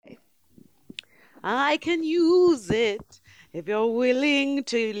I can use it if you're willing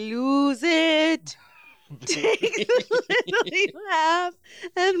to lose it. Take the little you have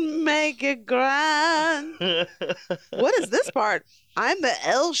and make it grand. What is this part? I'm the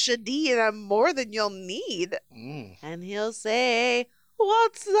El Shaddai and I'm more than you'll need. And he'll say,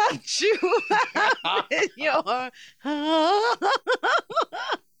 what's that you have in your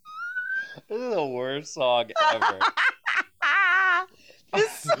This is the worst song ever.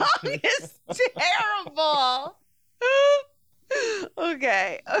 This song is terrible.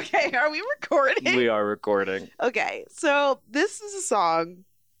 Okay, are we recording? We are recording. Okay, so this is a song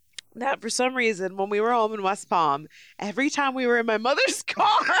that for some reason when we were home in West Palm, every time we were in my mother's car,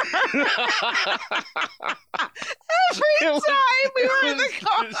 every time we were in the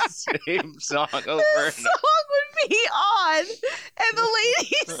car, the same song over this song would be on, and the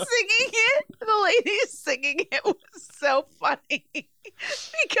lady singing it was so funny.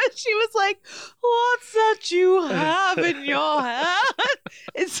 Because she was like, what's that you have in your hand?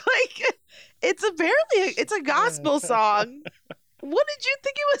 It's like, it's a gospel song. What did you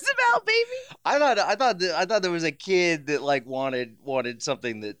think it was about, baby? I thought there was a kid that like wanted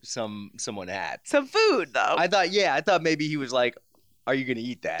something that someone had. Some food, though. I thought maybe he was like, are you going to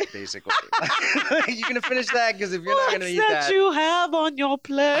eat that, basically? You going to finish that? Because if you're not going to eat that. What's that you have on your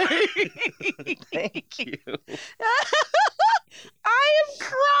plate? Thank you. I am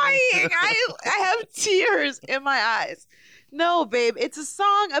crying. I have tears in my eyes. No, babe, it's a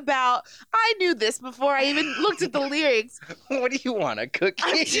song about. I knew this before I even looked at the lyrics. What do you want, a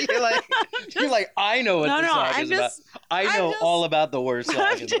cookie? You're like, I know what this song is about. I know all about the worst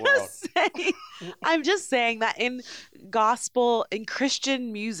song in the world. I'm just saying that in gospel, in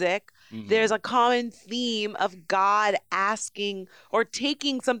Christian music, there's a common theme of God asking or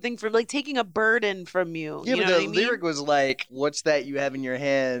taking something from, like taking a burden from you. Yeah, you know but what the I mean? lyric was like, what's that you have in your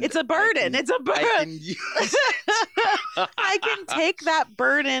hand? It's a burden. It's a burden. I can use I can take that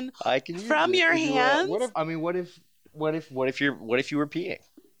burden from your hands. What if you were peeing?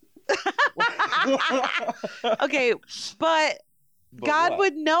 Okay, but God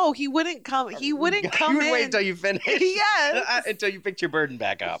would know. He wouldn't come. He wouldn't come in. You would wait until you finish. Yes. Until you picked your burden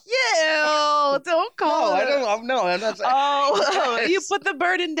back up. Yeah. Don't call it. No, I'm not saying. Oh, you put the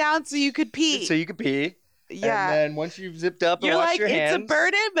burden down so you could pee. So you could pee. Yeah. And then once you've zipped up and You're washed like, your hands. it's a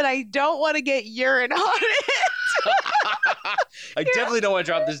burden, but I don't want to get urine on it. I definitely don't want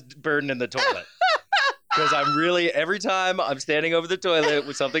to drop this burden in the toilet. Because every time I'm standing over the toilet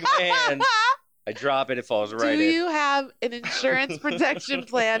with something in my hand, I drop it, it falls right in. Do you have an insurance protection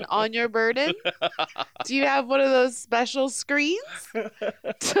plan on your burden? Do you have one of those special screens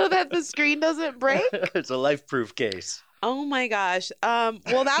so that the screen doesn't break? It's a life-proof case. Oh my gosh.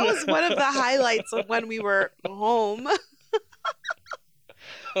 Well, that was one of the highlights of when we were home.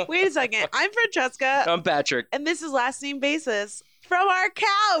 Wait a second. I'm Francesca. I'm Patrick. And this is Last Name Basis from our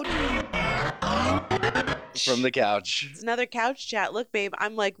couch. From the couch. It's another couch chat. Look, babe,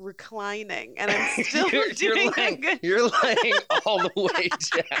 I'm like reclining and I'm still doing You're laying all the way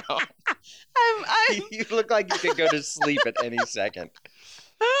down. You look like you could go to sleep at any second.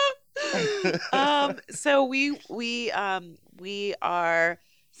 So we are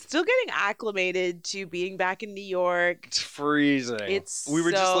still getting acclimated to being back in New York. It's freezing. We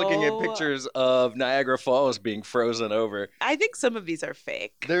were just looking at pictures of Niagara Falls being frozen over. I think some of these are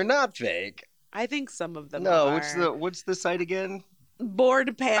fake. They're not fake. I think some of them are. No, what's the site again?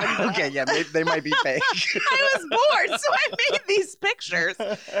 Bored Panda. Okay, yeah, they might be fake. I was bored, so I made these pictures.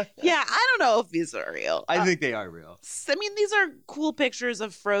 Yeah, I don't know if these are real. I think they are real. I mean, these are cool pictures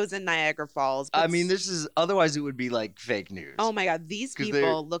of frozen Niagara Falls. I mean, otherwise it would be like fake news. Oh my God, these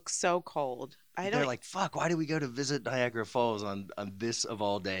people look so cold. They're like, fuck, why did we go to visit Niagara Falls on this of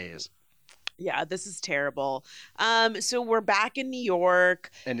all days? Yeah, this is terrible. So we're back in New York.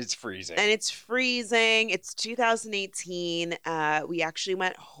 And it's freezing. It's 2018. We actually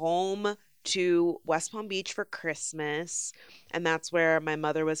went home to West Palm Beach for Christmas. And that's where my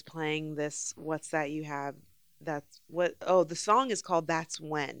mother was playing this, What's That You Have? The song is called That's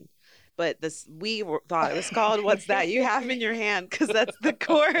When. But we thought it was called What's That You Have in Your Hand? Because that's the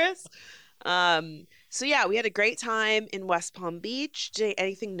chorus. So yeah, we had a great time in West Palm Beach. Did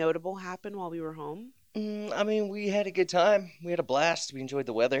anything notable happen while we were home? I mean, we had a good time. We had a blast. We enjoyed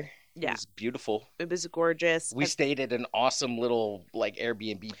the weather. Yeah. It was beautiful. It was gorgeous. We stayed at an awesome little like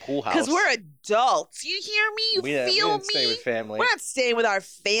Airbnb pool house. Because we're adults. You hear me? You feel me? We didn't stay with family. We're not staying with our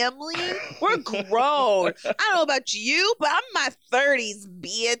family. We're grown. I don't know about you, but I'm in my 30s,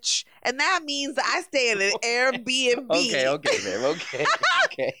 bitch. And that means I stay in an Airbnb. Okay, babe.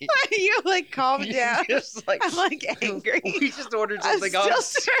 Okay. You like calm down. Just, like, I'm like angry. We just ordered something on.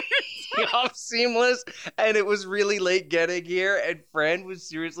 off seamless, and it was really late getting here. And Fran was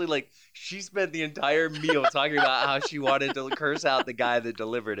seriously like, she spent the entire meal talking about how she wanted to curse out the guy that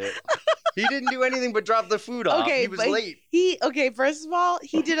delivered it. He didn't do anything but drop the food off. Okay, He was but late. First of all,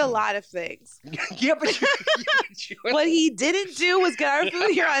 he did a lot of things. Yeah, but What he didn't do was get our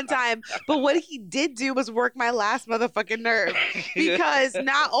food here on time, but what he did do was work my last motherfucking nerve. Because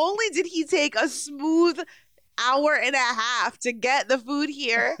not only did he take a smooth hour and a half to get the food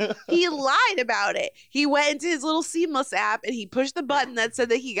here, he lied about it. He went into his little Seamless app and he pushed the button that said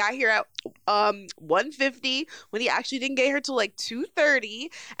that he got here at 1:50 when he actually didn't get here till like 2:30.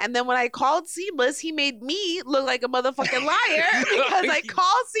 And then when I called Seamless, he made me look like a motherfucking liar because I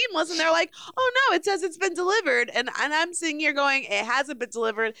called Seamless and they're like, oh no, it says it's been delivered. And I'm sitting here going, it hasn't been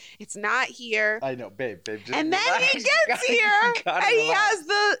delivered. It's not here. I know, babe. Just And then relax. he gets here and he has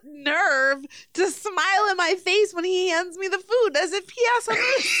the nerve to smile in my face when he hands me the food as if he has something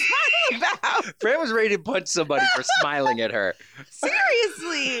to smile about. Fran was ready to punch somebody for smiling at her.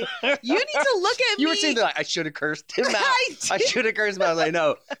 Seriously. You need to look at me. You were saying that I should have cursed him out. I should have cursed him out. I was like,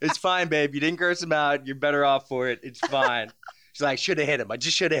 no, it's fine, babe. You didn't curse him out. You're better off for it. It's fine. She's like, I should have hit him. I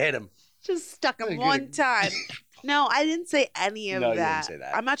just should have hit him. Just stuck him one time. No, I didn't say any of No, you that. didn't say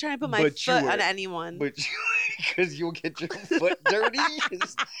that. I'm not trying to put my But you foot were. on anyone. Because you'll get your foot dirty.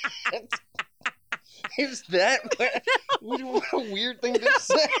 Is that what a weird thing to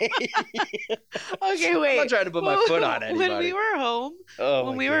say? Okay, wait. I'm not trying to put my foot on anybody. When we were home,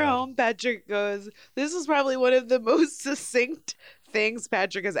 Oh my God. home, Patrick goes, this is probably one of the most succinct things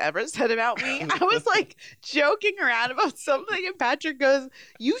Patrick has ever said about me. I was like joking around about something and Patrick goes,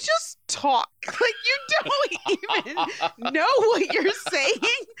 you just talk. Like you don't even know what you're saying.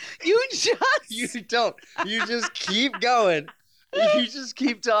 You don't. You just keep going. You just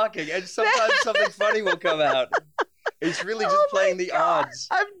keep talking, and sometimes something funny will come out. It's really just playing the odds.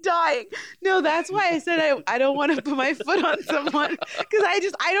 I'm dying. No, that's why I said I don't want to put my foot on someone because I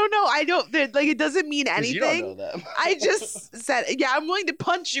don't know. Like it doesn't mean anything. You don't know them. I just said, yeah, I'm willing to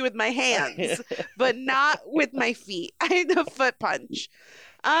punch you with my hands, but not with my feet. I had a foot punch.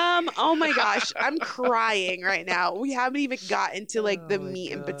 Oh my gosh, I'm crying right now. We haven't even gotten to like the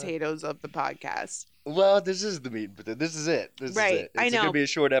meat and potatoes of the podcast. Well, this is the meat, but this is it. This Right, is it. I It's know. going to be a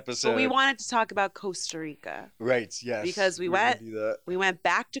short episode. But we wanted to talk about Costa Rica. Right, yes. Because we We're gonna went- do that. We went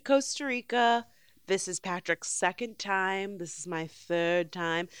back to Costa Rica. This is Patrick's second time. This is my third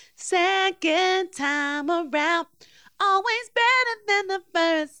time. Second time around. Always better than the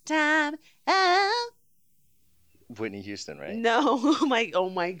first time. Oh. Whitney Houston, right? No, oh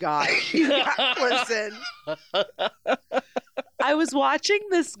my God. Listen. I was watching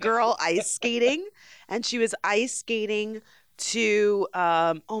this girl ice skating, and she was ice skating to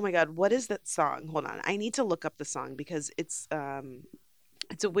oh my God, what is that song? Hold on. I need to look up the song because it's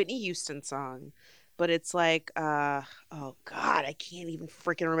a Whitney Houston song, but it's like oh God, I can't even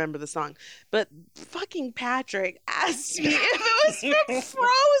freaking remember the song. But fucking Patrick asked me if it was from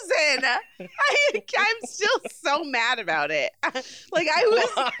Frozen. I'm still so mad about it. Like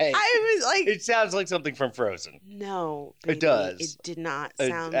Why? I was like, It sounds like something from Frozen. no, It baby, does. It did not It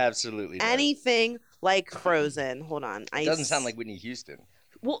sound absolutely does. anything like Frozen. Hold on. It doesn't sound like Whitney Houston.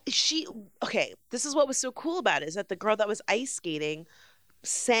 Well, okay, this is what was so cool about it is that the girl that was ice skating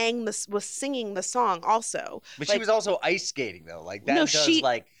was singing the song also. But Like, she was also ice skating, though. Like, that No, does, she-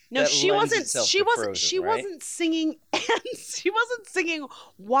 like... no, that she lends wasn't itself she to wasn't Frozen, she right? wasn't singing and she wasn't singing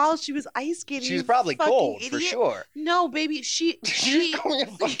while she was ice skating. She was you probably fucking cold, for idiot. sure. No, baby, she You're calling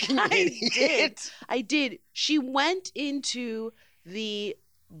a fucking idiot. I did. She went into the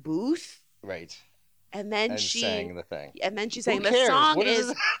booth Right. and then And she sang the thing. and then she Who sang the cares? song What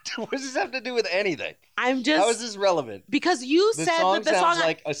is does this have to do with anything? I'm just How is this relevant? because you The said song that the sounds song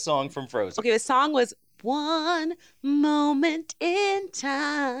like a song from Frozen. okay, the song was One Moment in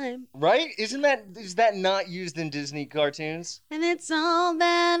Time. Right? Is that not used in Disney cartoons? And it's all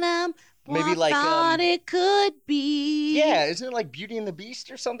that Maybe like, thought it could be. Yeah, isn't it like Beauty and the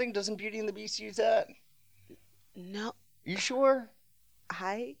Beast or something? Doesn't Beauty and the Beast use that? No, You sure?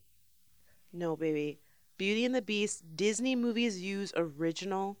 no, baby. Beauty and the Beast, Disney movies use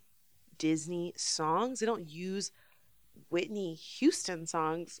original Disney songs. They don't use Whitney Houston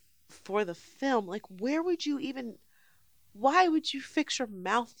songs for the film. Like, why would you fix your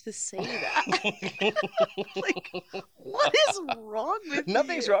mouth to say that? Like, what is wrong with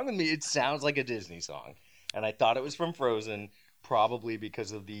Nothing's you? wrong with me. It sounds like a Disney song. And I thought it was from Frozen, Probably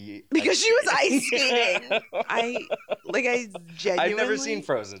because of the Because she was ice skating. I genuinely. I've never seen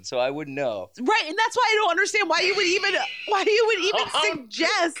Frozen, so I wouldn't know. Right, and that's why I don't understand why you would even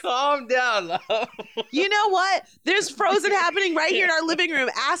suggest. Calm down, love. You know what? There's Frozen happening right here in our living room.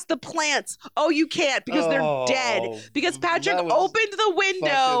 Ask the plants. Oh, you can't because they're dead. Because Patrick opened the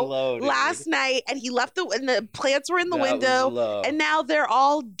window last night and he left and the plants were in the window and now they're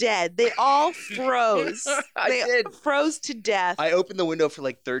all dead. They all froze. They froze to death. I opened the window for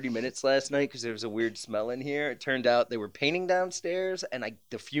like 30 minutes last night because there was a weird smell in here. It turned out they were painting downstairs and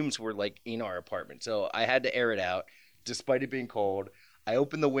the fumes were like in our apartment. So I had to air it out despite it being cold. I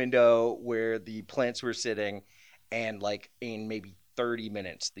opened the window where the plants were sitting and like in maybe 30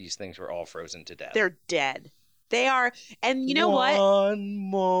 minutes, these things were all frozen to death. They're dead. They are. And you know what? One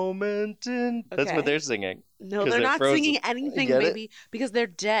moment in... That's what they're singing. No, they're not singing anything, baby, because they're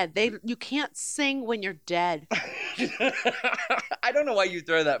dead. You can't sing when you're dead. I don't know why you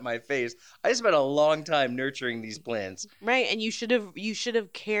throw that in my face. I spent a long time nurturing these plants. Right, and you should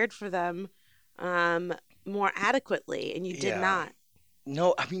have cared for them more adequately, and you did not.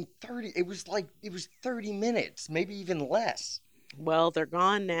 No, I mean 30. It was 30 minutes, maybe even less. Well, they're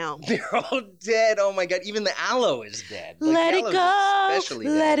gone now. They're all dead. Oh my God. Even the aloe is dead. Let it go. Especially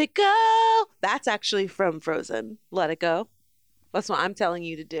Let dead. it go. That's actually from Frozen. Let it go. That's what I'm telling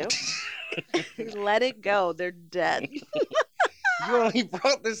you to do. Let it go. They're dead. You only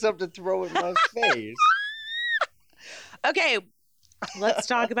brought this up to throw in my face. Okay. Let's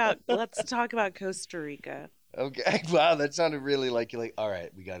talk about Costa Rica. Okay. Wow, that sounded really like you're like, all right,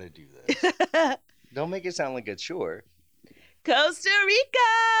 we got to do this. Don't make it sound like a chore. Costa Rica!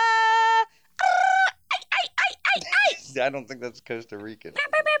 I don't think that's Costa Rican.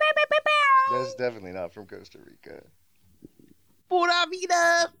 That's definitely not from Costa Rica. Pura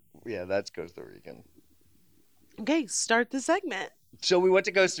vida! Yeah, that's Costa Rican. Okay, start the segment. So we went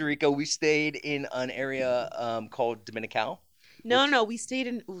to Costa Rica. We stayed in an area called Dominical. No, we stayed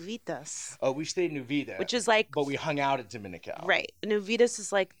in Uvitas. Oh, we stayed in Uvita. Which is like... But we hung out at Dominical. Right. And Uvitas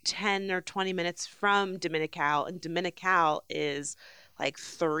is like 10 or 20 minutes from Dominical. And Dominical is like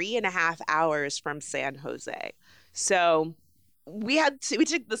 3.5 hours from San Jose. So we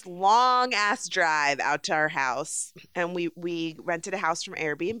took this long-ass drive out to our house. And we rented a house from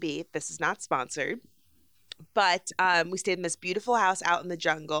Airbnb. This is not sponsored. But we stayed in this beautiful house out in the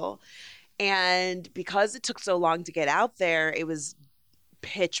jungle. And because it took so long to get out there, it was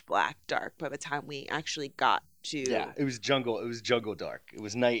pitch black dark by the time we actually got to... Yeah, it was jungle. It was jungle dark. It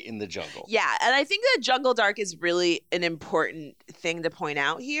was night in the jungle. Yeah, and I think that jungle dark is really an important thing to point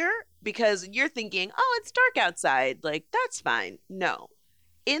out here because you're thinking, oh, it's dark outside. Like, that's fine. No.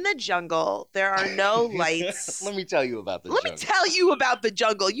 In the jungle, there are no lights. Let me tell you about the jungle. Let me tell you about the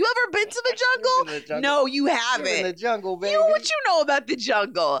jungle. You ever been to the jungle? No, you haven't. In the jungle, baby. What you know about the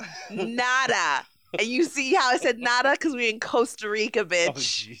jungle? Nada. And you see how I said nada? Because we're in Costa Rica, bitch. Oh,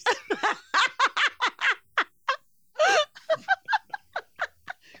 jeez.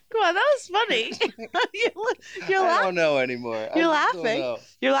 Come on, that was funny. You're laughing. I don't know anymore. You're laughing.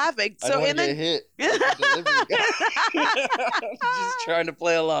 You're laughing. So I don't want to get hit. Just trying to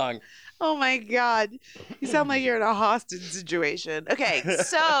play along. Oh my God. You sound like you're in a hostage situation. Okay,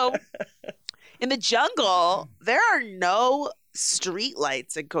 so in the jungle, there are no street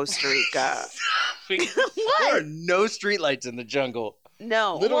lights in Costa Rica. What? There are no street lights in the jungle.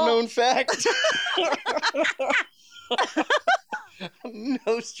 No. Little known fact.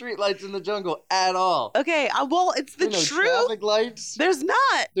 No street lights in the jungle at all. Okay, well, it's the truth. There are no traffic lights. There's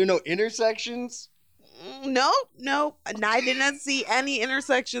not. There are no intersections. No. I did not see any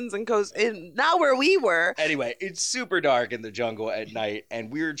intersections not where we were. Anyway, it's super dark in the jungle at night,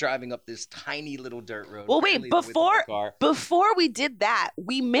 and we were driving up this tiny little dirt road. Well, wait, before we did that,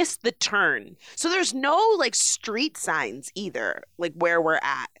 we missed the turn. So there's no like street signs either, like where we're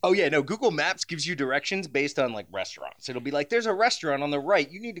at. Oh yeah, no, Google Maps gives you directions based on like restaurants. It'll be like, there's a restaurant on the right.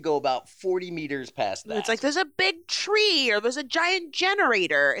 You need to go about 40 meters past that. It's like there's a big tree or there's a giant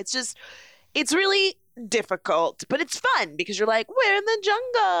generator. It's really difficult, but it's fun because you're like, we're in the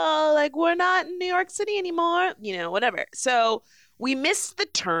jungle, like we're not in New York City anymore, whatever. So we missed the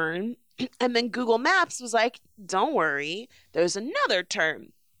turn, and then Google Maps was like, don't worry, there's another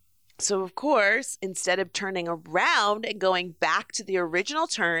turn. So of course, instead of turning around and going back to the original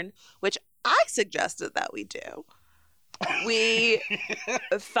turn, which I suggested that we do, we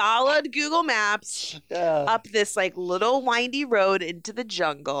followed Google Maps up this like little windy road into the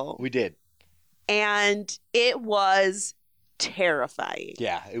jungle. We did. And it was terrifying.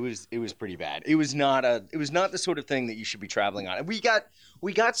 Yeah, it was pretty bad. It was not the sort of thing that you should be traveling on. We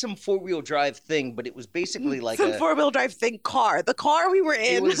got some 4-wheel drive thing, but it was basically like some 4-wheel drive thing car. The car we were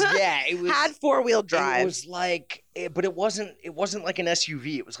in it was had 4-wheel drive. It was like, but it wasn't like an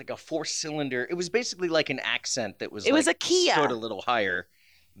SUV. It was like a 4-cylinder. It was basically like an Accent that was. It was a Kia, sort of a little higher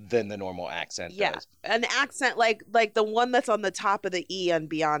than the normal Accent. Yeah, does. An Accent like the one that's on the top of the E on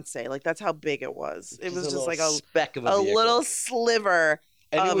Beyonce. Like that's how big it was. It was just like a speck of a little sliver.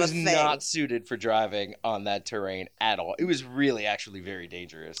 And it was a thing. not suited for driving on that terrain at all. It was really actually very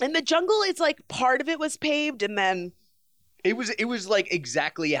dangerous. In the jungle, it's like part of it was paved, and then it was like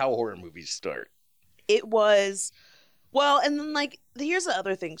exactly how horror movies start. It was, well, and then like here's the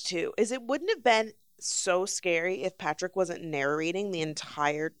other things too, is it wouldn't have been so scary if Patrick wasn't narrating the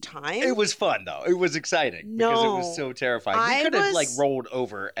entire time. It was fun though. It was exciting because it was so terrifying. We could have like rolled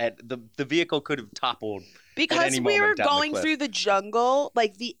over at the vehicle could have toppled. Because we were going through the jungle,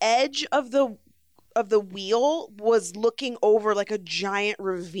 like the edge of the wheel was looking over like a giant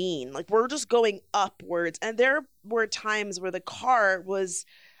ravine. Like we're just going upwards, and there were times where the car was,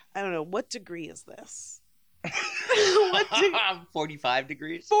 I don't know, what degree is this? 45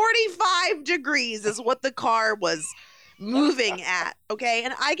 degrees. 45 degrees is what the car was moving at. Okay,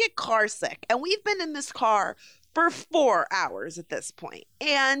 and I get car sick, and we've been in this car for 4 hours at this point,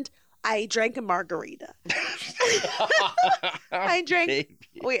 and I drank a margarita. I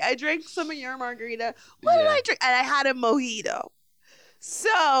drank some of your margarita. What did I drink? And I had a mojito.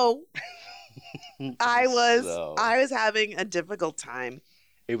 So I was having a difficult time.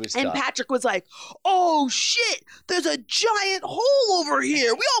 It was and tough. Patrick was like, "Oh shit, there's a giant hole over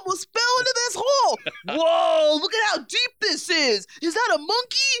here. We almost fell into this hole. Whoa, look at how deep this is. Is that a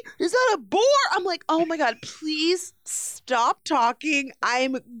monkey? Is that a boar?" I'm like, "Oh my God, please stop talking.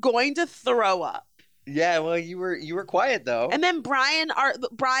 I'm going to throw up." Yeah, well, you were quiet though. And then Brian,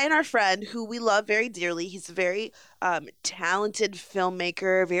 our friend, who we love very dearly, he's a very talented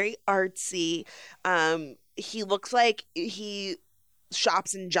filmmaker, very artsy. He looks like he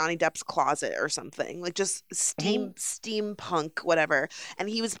shops in Johnny Depp's closet or something, like just steampunk, whatever. And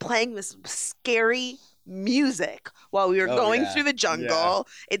he was playing this scary music while we were going through the jungle. Yeah.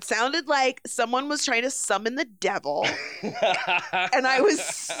 It sounded like someone was trying to summon the devil. And I was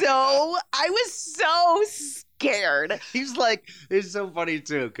so scared. He's like, it's so funny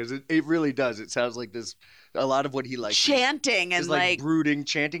too, because it really does. It sounds like this. A lot of what he likes chanting and like brooding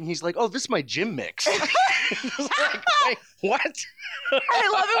chanting. He's like, "Oh, this is my gym mix." Like, wait, what? I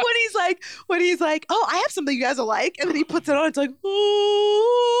love it when he's like, "Oh, I have something you guys will like," and then he puts it on. It's like, "Ooh,"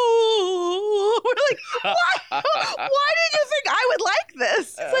 we're like, "What? Why did you think I would like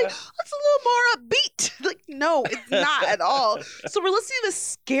this?" It's like, "That's a little more upbeat." Like, no, it's not at all. So we're listening to this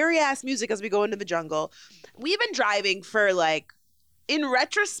scary ass music as we go into the jungle. We've been driving for like. In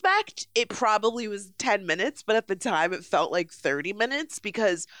retrospect, it probably was 10 minutes, but at the time it felt like 30 minutes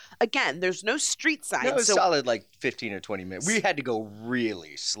because, again, there's no street signs. No, it was solid like 15 or 20 minutes. We had to go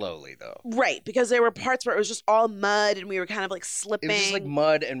really slowly, though. Right, because there were parts where it was just all mud and we were kind of like slipping. It was just like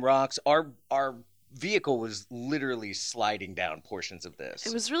mud and rocks. Our vehicle was literally sliding down portions of this.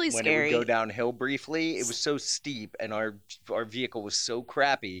 It was really when scary. When it would go downhill briefly, it was so steep and our vehicle was so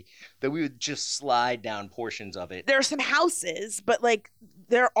crappy that we would just slide down portions of it. There are some houses, but like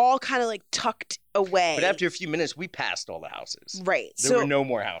they're all kind of like tucked away. But after a few minutes, we passed all the houses. Right. There were no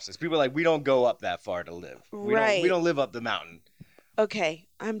more houses. People were like, we don't go up that far to live. We don't live up the mountain. Okay.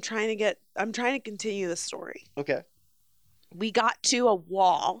 I'm trying to continue the story. Okay. We got to a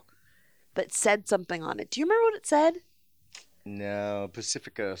wall that said something on it. Do you remember what it said? No,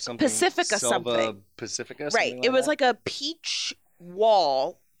 Pacifica something. Pacifica something. Pacifica. Right. It was like a peach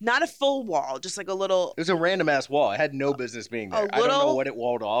wall. Not a full wall, just like a little... It was a random ass wall. It had no business being there. I don't know what it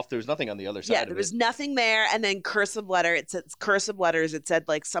walled off. There was nothing on the other side of it. Yeah, there was nothing there. And then cursive letters, it said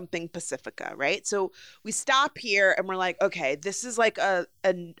like something Pacifica, right? So we stop here and we're like, okay, this is like a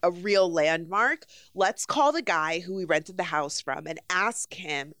real landmark. Let's call the guy who we rented the house from and ask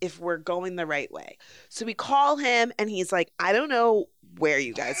him if we're going the right way. So we call him and he's like, I don't know where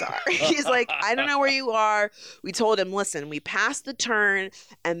you guys are. He's like, I don't know where you are. We told him, listen, we passed the turn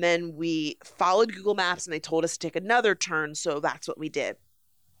and then we followed Google Maps and they told us to take another turn. So that's what we did.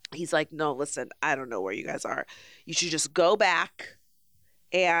 He's like, no, listen, I don't know where you guys are. You should just go back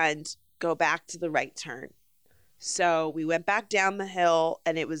and go back to the right turn. So we went back down the hill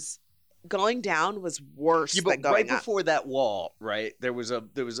and it was going down was worse than going right up. Before that wall, right, there was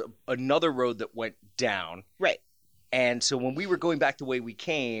another road that went down. Right. And so when we were going back the way we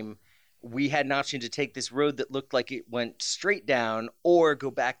came, we had an option to take this road that looked like it went straight down or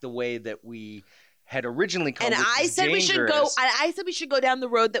go back the way that we had originally come. And which I was said we should go. dangerous. I said we should go down the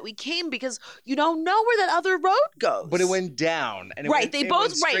road that we came because you don't know where that other road goes. But it went down. And it right. went, They it both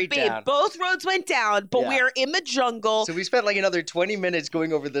went straight babe. down. Both roads went down, but Yeah. we are in the jungle. So we spent like another 20 minutes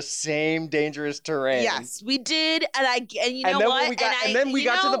going over the same dangerous terrain. Yes, we did, and you know And then what? when we got, and then we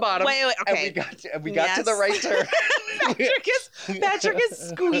got to the bottom. Wait, okay. And we got to the right turn. Patrick is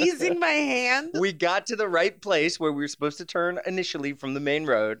squeezing my hand. We got to the right place where we were supposed to turn initially from the main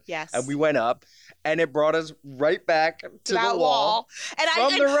road. Yes. And we went up, and it brought us right back to that the wall. And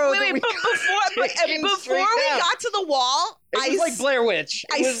from the road that we before we down. got to the wall, It was like Blair Witch.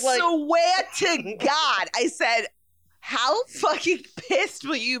 It I was like, swear to God, I said, how fucking pissed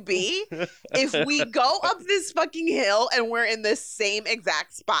will you be if we go up this fucking hill and we're in the same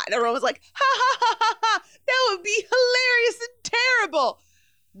exact spot? And everyone was like, ha ha ha ha ha, that would be hilarious and terrible.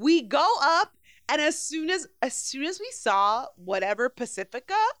 We go up, and as soon as we saw whatever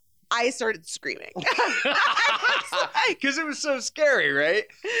Pacifica, I started screaming. because it was so scary, right?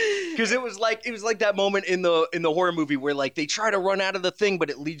 Because it was like that moment in the horror movie where like they try to run out of the thing, but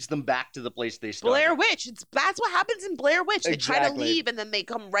it leads them back to the place they started. Blair Witch. That's what happens in Blair Witch. They try to Exactly. leave, and then they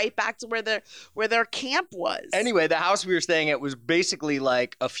come right back to where their camp was. Anyway, the house we were staying at was basically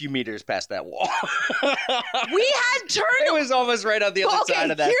like a few meters past that wall. We had turned. It was almost right on the other Okay,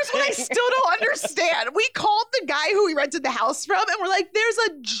 side of that. here's what I still don't understand. We called the guy who we rented the house from, and we're like, "There's a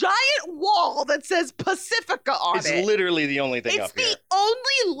giant wall that says Pacifica on It's it. literally the only thing It's up here. the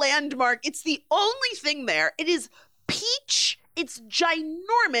only landmark. It's the only thing there. It is peach. It's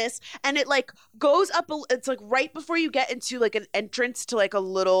ginormous, and it like goes up. It's like right before you get into like an entrance to like a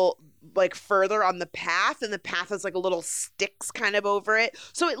little like further on the path, and the path has like a little sticks kind of over it.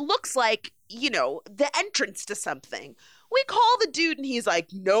 So it looks like, you know, the entrance to something. We call the dude, and he's like,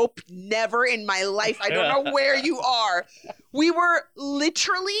 "Nope, never in my life. I don't know where you are." We were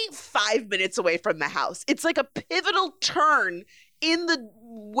literally 5 minutes away from the house. It's like a pivotal turn in the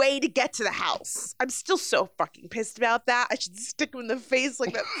way to get to the house. I'm still so fucking pissed about that. I should stick him in the face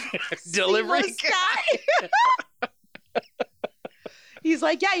like that Delivery seamless guy. He's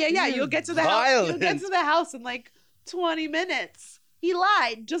like, yeah. You'll get to the house. You'll get to the house in like 20 minutes. He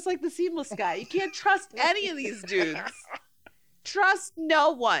lied, just like the seamless guy. You can't trust any of these dudes. Trust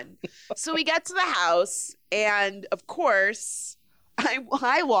no one. So we get to the house, and of course,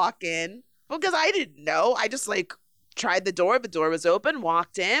 I walk in because I didn't know. I just like tried the door. The door was open.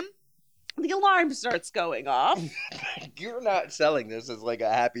 Walked in. The alarm starts going off. You're not selling this as like a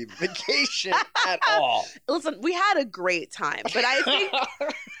happy vacation at all. Listen, we had a great time, but I think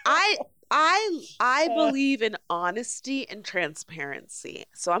I believe in honesty and transparency.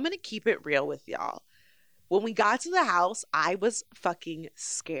 So I'm going to keep it real with y'all. When we got to the house, I was fucking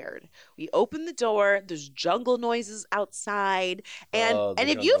scared. We opened the door. There's jungle noises outside. And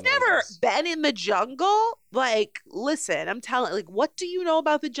if you've never been in the jungle, like, listen, I'm telling, like, what do you know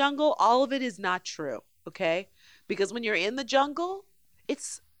about the jungle? All of it is not true, okay? Because when you're in the jungle,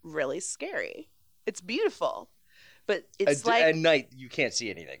 it's really scary. It's beautiful. But it's like at night you can't see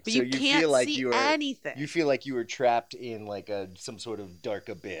anything. But so you can't feel like see you are anything. You feel like you were trapped in like some sort of dark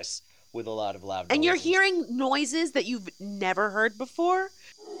abyss with a lot of loud noises. And you're hearing noises that you've never heard before.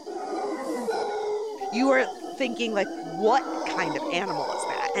 You are thinking like, what kind of animal is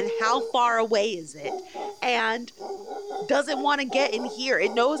that? And how far away is it? And does it want to get in here?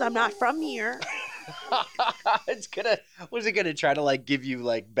 It knows I'm not from here. Was it gonna try to like give you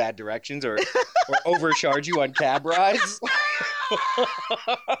like bad directions or overcharge you on cab rides?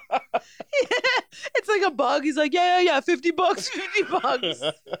 It's like a bug. He's like, yeah, $50,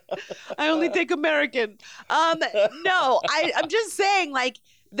 $50. I only take American. No, I'm just saying, like,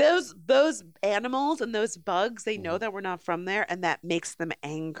 those animals and those bugs, they know that we're not from there, and that makes them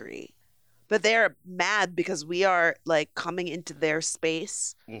angry. But they're mad because we are like coming into their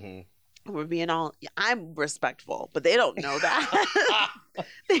space. Mm-hmm. We're being all, I'm respectful, but they don't know that.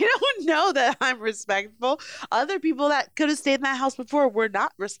 They don't know that I'm respectful. Other people that could have stayed in that house before were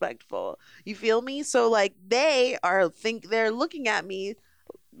not respectful. You feel me? So like they're looking at me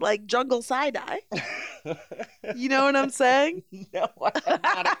like jungle side eye. You know what I'm saying? No, I have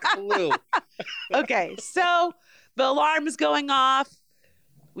not a clue. Okay, so the alarm is going off.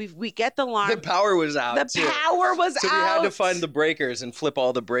 We get the alarm. The power was out. The power was out. So we had to find the breakers and flip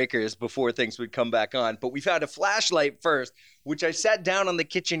all the breakers before things would come back on. But we found a flashlight first, which I sat down on the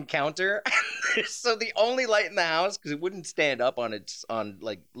kitchen counter. So the only light in the house, because it wouldn't stand up on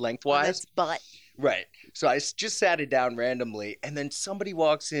like lengthwise. On its butt. Right. So I just sat it down randomly, and then somebody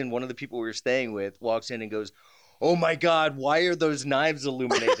walks in. One of the people we were staying with walks in and goes, "Oh my God, why are those knives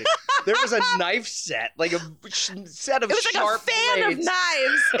illuminated?" There was a knife set, like a set of It was like sharp a fan blades. of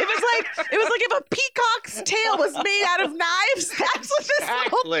knives. It was like if a peacock's tail was made out of knives.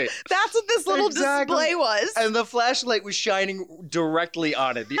 That's what this little display was. And the flashlight was shining directly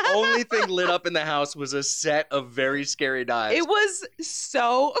on it. The only thing lit up in the house was a set of very scary knives. It was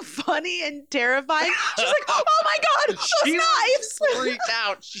so funny and terrifying. She's like, "Oh my god, those She knives!" freaked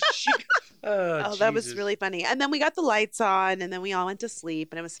out. Oh, that was really funny. And then we got the lights on, and then we all went to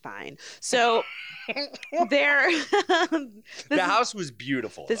sleep, and it was fine. So there, the house was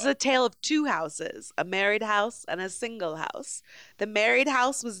beautiful. This is a tale of two houses: a married house and a single house. The married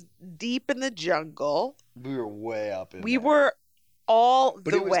house was deep in the jungle. We were way up in We there. were all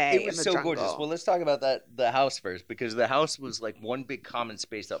But the way it was in the so jungle. gorgeous. Well, let's talk about the house first, because the house was like one big common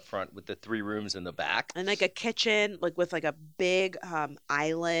space up front with the 3 rooms in the back. And like a kitchen, like with like a big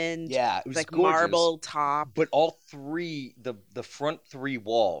island. Yeah, it was like gorgeous. marble top. But all 3, the front 3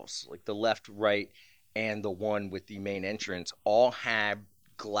 walls, like the left, right, and the one with the main entrance, all had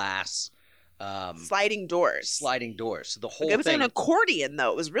glass Sliding doors. sliding doors. So the whole Like, it was thing. an accordion, though.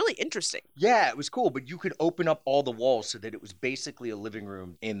 It was really interesting. Yeah, it was cool, but you could open up all the walls so that it was basically a living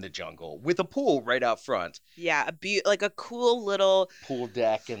room in the jungle with a pool right out front, Yeah, like a cool little. pool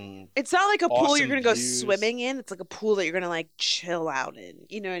deck, and It's not like a pool you're Awesome gonna go views. swimming in. It's like a pool that you're gonna like chill out in.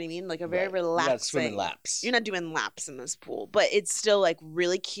 You know what I mean? Like a very Right. relaxing. You got swimming laps. You're not doing laps in this pool, but it's still like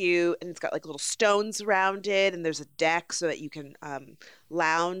really cute, and it's got like little stones around it, and there's a deck so that you can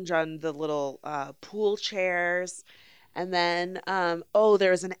lounge on the little pool chairs. And then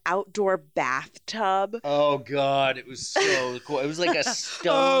there's an outdoor bathtub. Oh god, it was so cool. It was like a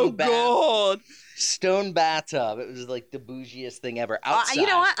stone bathtub. It was like the bougiest thing ever. Outside. You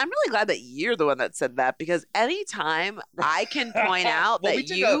know what? I'm really glad that you're the one that said that, because anytime I can point out Well, that we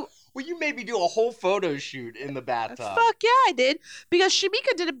took you. Well, you made me do a whole photo shoot in the bathtub. Fuck yeah, I did. Because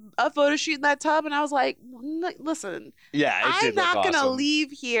Shamika did a photo shoot in that tub, and I was like, listen, Yeah, it I'm did look not going to awesome.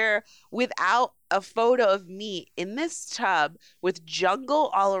 leave here without a photo of me in this tub with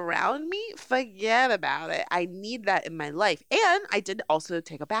jungle all around me. Forget about it. I need that in my life. And I did also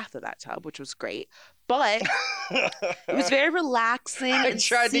take a bath in that tub, which was great. But it was very relaxing and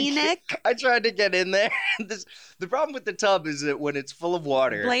scenic. I tried to get in there. The problem with the tub is that when it's full of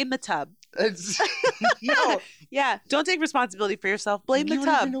water, Blame the tub. no, Yeah, don't take responsibility for yourself. Blame the you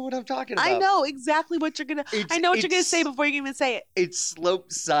don't tub. even know what I'm talking about. I know exactly what you're gonna. I know what you're gonna say before you can even say it. Its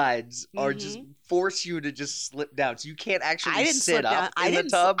sloped sides are just force you to just slip down, so you can't actually I didn't sit slip down. up in the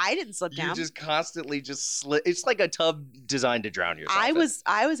tub. I didn't slip down. You just constantly just slip. It's like a tub designed to drown yourself.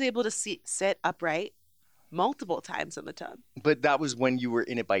 I was able to sit upright multiple times in the tub. But that was when you were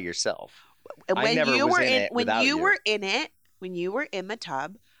in it by yourself. And I when never you was were in it when without you you. were in it, when you were in the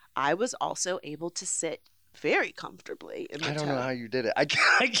tub, I was also able to sit very comfortably in the tub. I don't know how you did it. I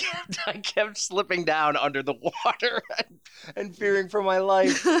kept slipping down under the water and fearing for my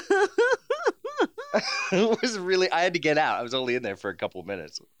life. It was really. I had to get out. I was only in there for a couple of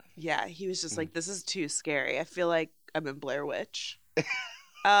minutes. Yeah, he was just like, "This is too scary. I feel like I'm in Blair Witch."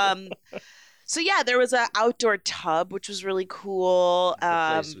 So yeah, there was an outdoor tub, which was really cool. The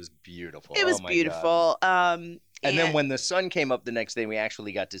place was beautiful. It was Oh my beautiful. God. And then when the sun came up the next day, we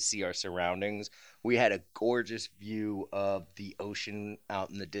actually got to see our surroundings. We had a gorgeous view of the ocean out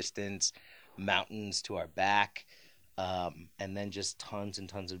in the distance, mountains to our back, and then just tons and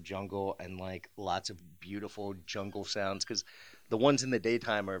tons of jungle and like lots of beautiful jungle sounds, because the ones in the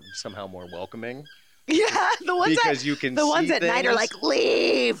daytime are somehow more welcoming. Yeah, the ones because you can the see ones at night are things. like,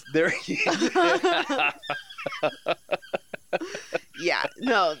 leave. They're Yeah,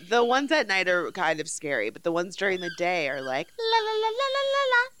 no, the ones at night are kind of scary, but the ones during the day are like la la la la la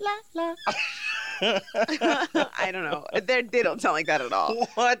la la la. I don't know. They don't sound like that at all.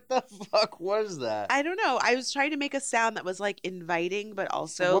 What the fuck was that? I don't know. I was trying to make a sound that was like inviting, but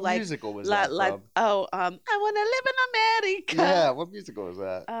also What like musical was that from? I want to live in America. Yeah, what musical was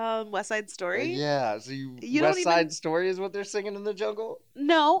that? West Side Story. Yeah, so You West don't Side even- Story is what they're singing in the jungle?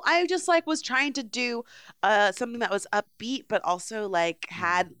 No, I just like was trying to do something that was upbeat, but also like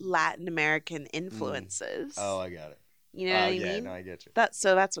had Latin American influences. Oh, I got it. You know what I yeah, mean? no, I get you.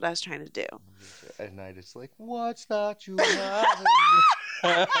 So that's what I was trying to do. At night, it's like, what's that you have?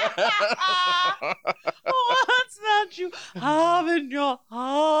 What's that you have in your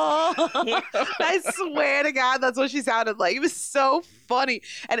heart? I swear to God, that's what she sounded like. It was so funny.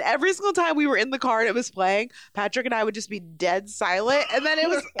 And every single time we were in the car and it was playing, Patrick and I would just be dead silent. And then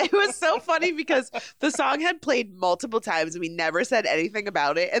it was so funny because the song had played multiple times and we never said anything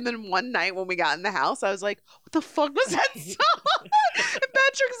about it. And then one night when we got in the house, I was like, what the fuck was that song? And Patrick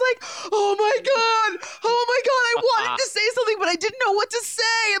Patrick's like, oh my god, I wanted to say something, but I didn't know what to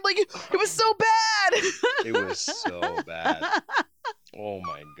say, and like it was so bad. It was so bad. Oh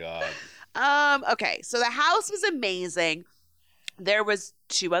my god. Okay, so the house was amazing. There was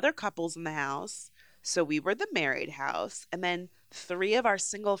 2 other couples in the house, so we were the married house, and then 3 of our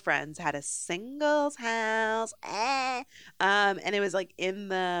single friends had a singles house. And it was like in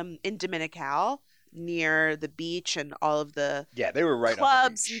Dominical, near the beach and all of the Yeah, they were right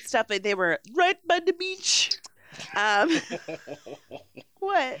clubs on and stuff. They were right by the beach.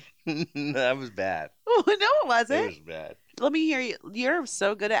 What? That was bad. Oh, no, it It wasn't. was bad. Let me hear you. You're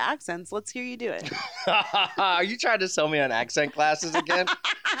so good at accents. Let's hear you do it. Are you trying to sell me on accent classes again?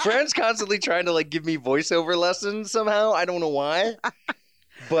 Friends constantly trying to like give me voiceover lessons somehow. I don't know why.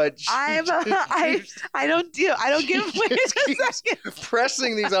 But I don't give away keeps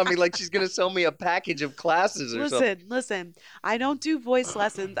pressing these on me like she's gonna sell me a package of classes or something. Listen. I don't do voice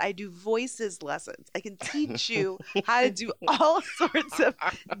lessons. I do voices lessons. I can teach you how to do all sorts of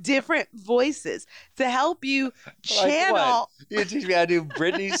different voices to help you channel. Like what? You teach me how to do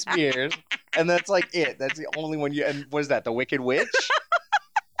Britney Spears, and that's like it. That's the only one you. And what is that? The Wicked Witch.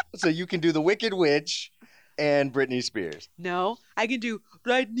 So you can do the Wicked Witch and Britney Spears. No, I can do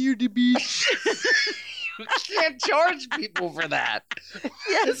right near the beach. You can't charge people for that.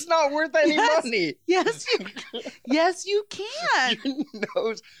 Yes. It's not worth any Yes. money. Yes, you can. Your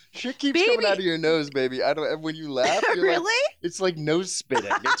nose, shit keeps Baby. coming out of your nose, baby. I don't. When you laugh, you're Really? like, it's like nose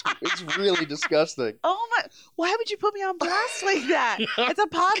spitting. It's really disgusting. Oh my! Why would you put me on blast like that? It's a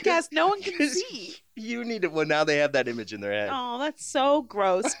podcast. No one can 'Cause see. You need it. Well, now they have that image in their head. Oh, that's so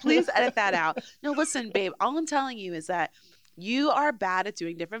gross. Please edit that out. No, listen, babe. All I'm telling you is that you are bad at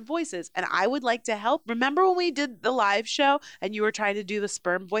doing different voices, and I would like to help. Remember when we did the live show and you were trying to do the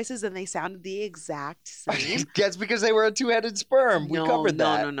sperm voices and they sounded the exact same? That's because they were a two-headed sperm. We covered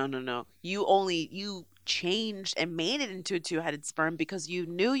that. No. You changed and made it into a 2-headed sperm because you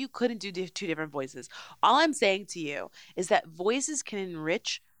knew you couldn't do 2 different voices. All I'm saying to you is that voices can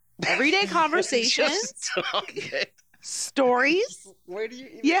enrich everyday conversations, Just stop it. stories. Where do you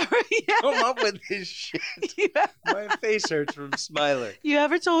even Yeah. come up with this shit? My face hurts from smiling. You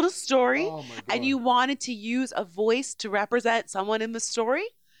ever told a story Oh my god. and you wanted to use a voice to represent someone in the story?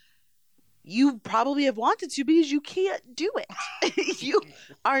 You probably have wanted to because you can't do it. You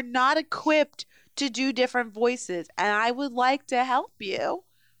are not equipped to do different voices. And I would like to help you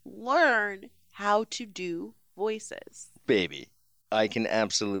learn how to do voices. Baby, I can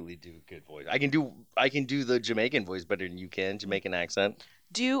absolutely do a good voice. I can do the Jamaican voice better than you can. Jamaican accent.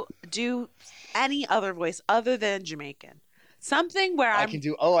 Do any other voice other than Jamaican. Something where I can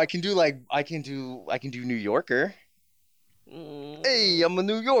do New Yorker. Hey, I'm a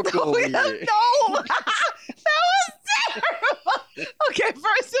New Yorker over here. No, that was terrible. Okay,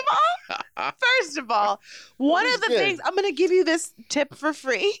 first of all, one was of the good. things I'm going to give you this tip for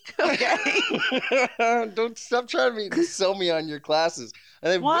free. Okay, Don't stop trying to sell me on your classes.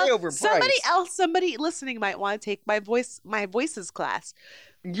 And they're way overpriced. somebody listening might want to take my voices class.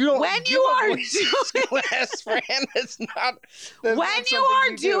 You don't When give you a are voices class, Fran. That's not When not you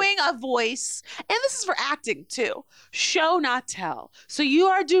something are do. doing a voice, and this is for acting too, show not tell. So you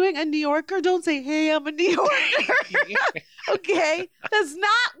are doing a New Yorker. Don't say, "Hey, I'm a New Yorker." Okay, that's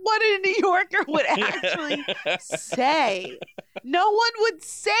not what a New Yorker would actually say. No one would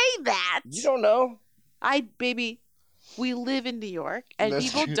say that. You don't know. Baby, we live in New York, and That's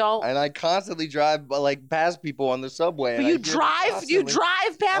people true. don't. And I constantly drive like past people on the subway. But and you I hear them drive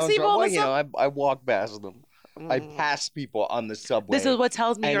constantly. past people on Well, the you know, subway. I walk past them. I pass people on the subway. This is what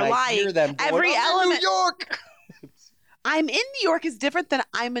tells me and you're I lying. Hear them going, Every "I'm in element. New York. I'm in New York is different than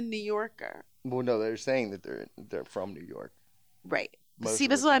I'm a New Yorker. Well, no, they're saying that they're from New York. Right. Most See, of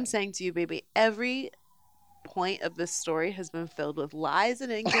this is the what I'm time. saying to you, baby. Every point of this story has been filled with lies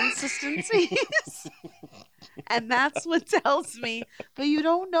and inconsistencies. And that's what tells me that you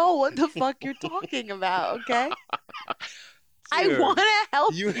don't know what the fuck you're talking about, okay? I Dude, want to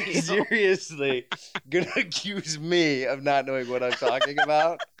help You you. seriously gonna accuse me of not knowing what I'm talking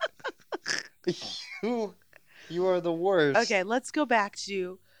about? You are the worst. Okay, let's go back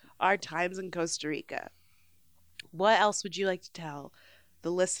to our times in Costa Rica. What else would you like to tell the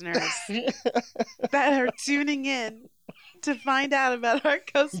listeners that are tuning in to find out about our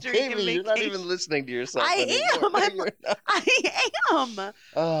Costa Rican Baby, vacation? you're not even listening to yourself. I anymore. am. You're not. I am.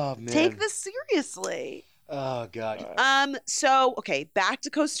 Oh man. Take this seriously. Oh god. So okay, back to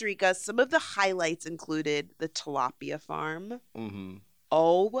Costa Rica. Some of the highlights included the tilapia farm. Mm-hmm.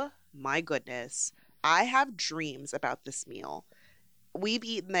 Oh my goodness. I have dreams about this meal. We've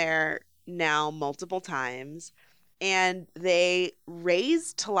eaten there now multiple times. and they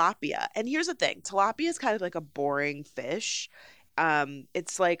raise tilapia. And here's the thing, tilapia is kind of like a boring fish.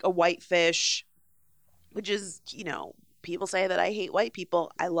 It's like a white fish, which is, people say that I hate white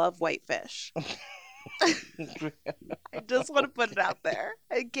people. I love white fish. I just want to put it out there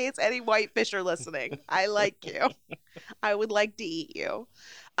in case any white fish are listening. I like you. I would like to eat you.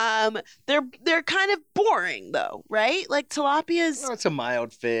 They're kind of boring though, right? Like tilapia's. It's a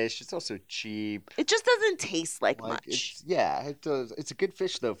mild fish. It's also cheap. It just doesn't taste like much. It does. It's a good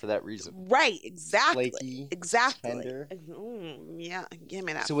fish though for that reason. Right, exactly. Flaky, exactly. tender. Yeah, give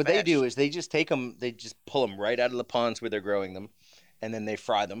me that. So what they do is they just take them. They just pull them right out of the ponds where they're growing them, and then they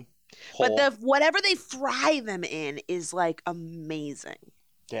fry them. Whole. But whatever they fry them in is like amazing.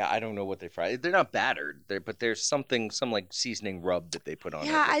 Yeah, I don't know what they fry. They're not battered, but there's some like seasening rub that they put on it.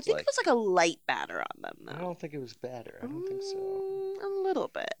 Yeah, I think it was like a light batter on them, though. I don't think it was batter. I don't think so. A little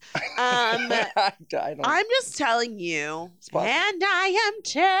bit. I don't. I'm just telling you, and I am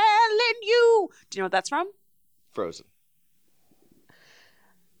telling you. Do you know what that's from? Frozen.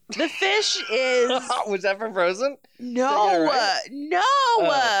 The fish is. Was that from Frozen? No, right? no.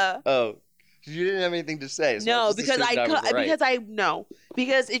 Oh. You didn't have anything to say. So No, because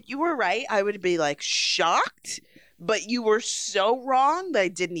because if you were right, I would be like shocked. But you were so wrong that I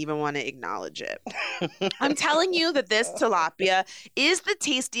didn't even want to acknowledge it. I'm telling you that this tilapia is the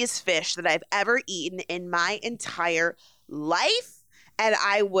tastiest fish that I've ever eaten in my entire life, and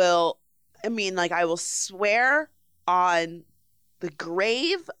I will swear on the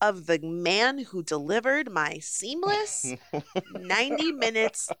grave of the man who delivered my seamless 90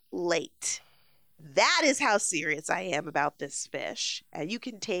 minutes late. That is how serious I am about this fish. And you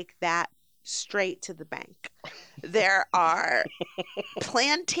can take that straight to the bank. There are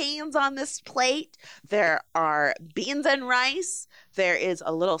plantains on this plate. There are beans and rice. There is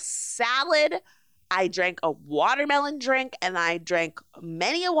a little salad. I drank a watermelon drink, and I drank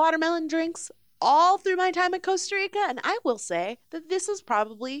many watermelon drinks all through my time in Costa Rica. And I will say that this is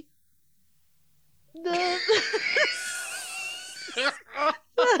probably the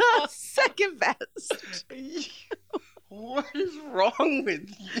second best. What is wrong with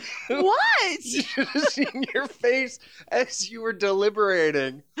you? What? You should have seen your face as you were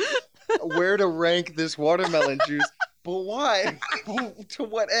deliberating where to rank this watermelon juice. But why? To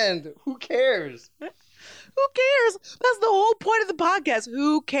what end? Who cares? Who cares? That's the whole point of the podcast.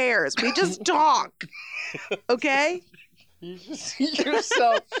 Who cares? We just talk. Okay? You just see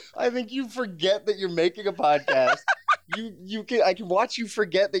yourself. I think you forget that you're making a podcast. I can watch you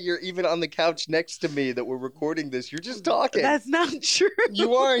forget that you're even on the couch next to me, that we're recording this. You're just talking. That's not true.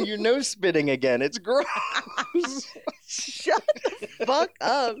 You are, and you're nose spitting again. It's gross. Shut the fuck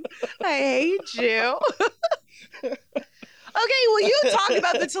up. I hate you. Okay, well, you talk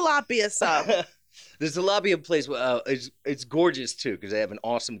about the tilapia sub. The tilapia place, it's gorgeous too, because they have an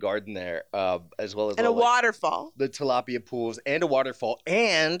awesome garden there, as well as a waterfall. The tilapia pools and a waterfall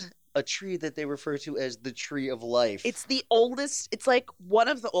and a tree that they refer to as the tree of life. It's the oldest. It's like one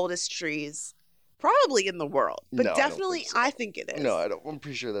of the oldest trees, probably in the world, but no, definitely I think it is. No, I don't. I'm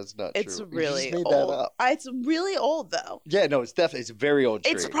pretty sure that's not true. It's really you just made old. That up. It's really old though. Yeah, no, it's definitely a very old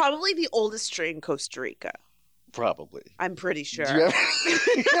tree. It's probably the oldest tree in Costa Rica. Probably. I'm pretty sure.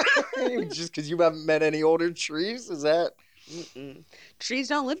 Just because you haven't met any older trees? Is that? Mm-mm. Trees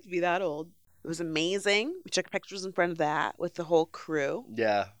don't live to be that old. It was amazing. We took pictures in front of that with the whole crew.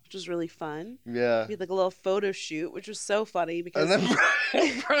 Yeah. Which was really fun. Yeah. We had like a little photo shoot, which was so funny because. And then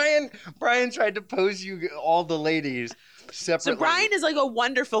Brian tried to pose you all the ladies separately. So Brian is like a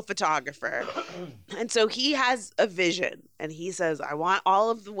wonderful photographer. And so he has a vision. And he says, I want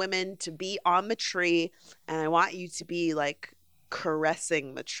all of the women to be on the tree. And I want you to be like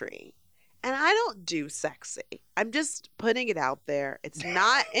caressing the tree. And I don't do sexy. I'm just putting it out there. It's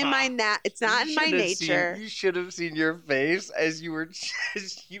not in my it's not in my nature. You should have seen your face as you were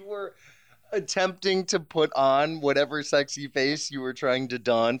attempting to put on whatever sexy face you were trying to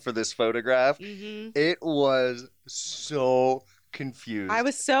don for this photograph. Mm-hmm. It was so confused. I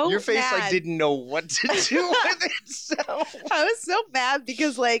was so Your face mad. like didn't know what to do with itself. I was so mad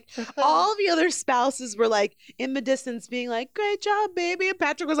because like all the other spouses were like in the distance being like, great job, baby. And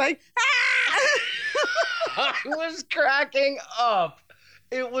Patrick was like, ah! I was cracking up.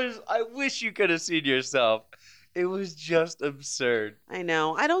 I wish you could have seen yourself. It was just absurd. I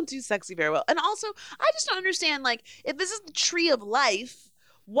know. I don't do sexy very well. And also, I just don't understand, like, if this is the tree of life,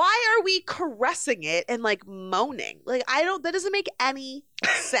 why are we caressing it and like moaning? Like, that doesn't make any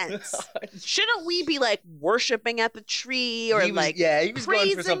sense. Shouldn't we be like worshiping at the tree or he was going for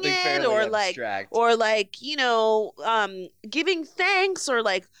praising something it fairly or abstract. giving thanks or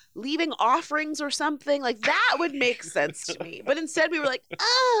like leaving offerings or something? Like, that would make sense to me. But instead we were like,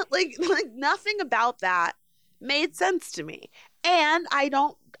 like nothing about that made sense to me. And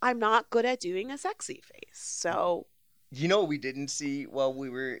I'm not good at doing a sexy face. So You know what we didn't see while we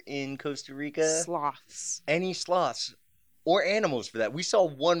were in Costa Rica? sloths. Any sloths or animals for that. We saw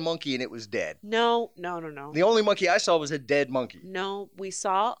one monkey and it was dead. No. The only monkey I saw was a dead monkey. No, I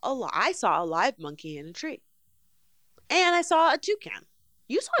saw a live monkey in a tree. And I saw a toucan.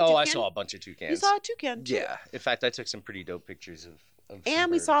 You saw a toucan. I saw a bunch of toucans. You saw a toucan too. Yeah. In fact, I took some pretty dope pictures of some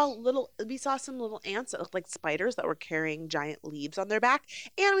And we birds. saw some little ants that looked like spiders that were carrying giant leaves on their back.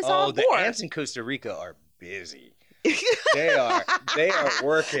 And we saw a the boar. ants in Costa Rica are busy. They are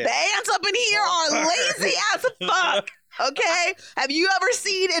working. The ants up in here are lazy as fuck. Okay? Have you ever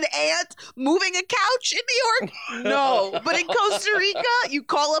seen an ant moving a couch in New York? No. But in Costa Rica, you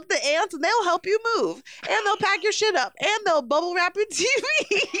call up the ants and they'll help you move. And they'll pack your shit up. And they'll bubble wrap your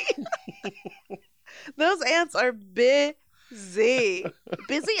TV. Those ants are busy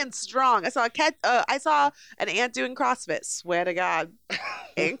and strong. I saw an ant doing CrossFit. Swear to God,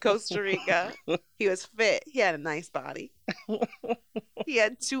 in Costa Rica, he was fit. He had a nice body. He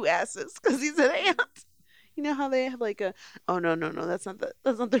had 2 asses because he's an ant. You know how they have like a? Oh no, that's not their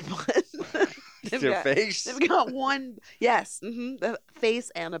butt. Their face. They've got one. Yes, the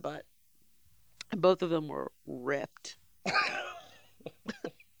face and a butt. And both of them were ripped.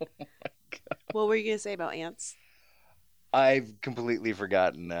 What were you gonna say about ants? I've completely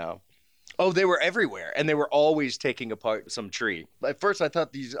forgotten now. Oh, they were everywhere, and they were always taking apart some tree. At first, I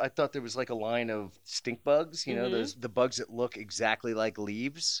thought there was like a line of stink bugs. You know, those the bugs that look exactly like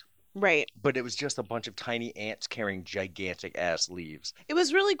leaves. Right. But it was just a bunch of tiny ants carrying gigantic ass leaves. It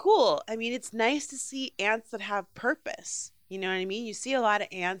was really cool. I mean, it's nice to see ants that have purpose. You know what I mean? You see a lot of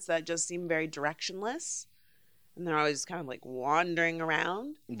ants that just seem very directionless. And they're always kind of like wandering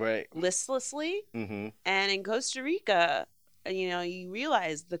around. Right. Listlessly. Mm-hmm. And in Costa Rica, you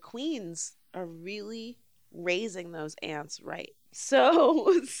realize the queens are really raising those ants right.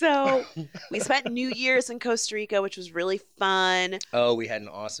 So we spent New Year's in Costa Rica, which was really fun. Oh, we had an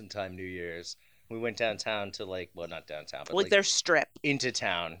awesome time New Year's. We went downtown to not downtown, but like their strip. Into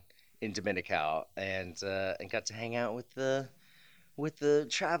town in Dominical and got to hang out with the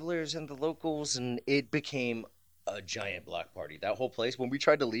travelers and the locals, and it became a giant block party. That whole place, when we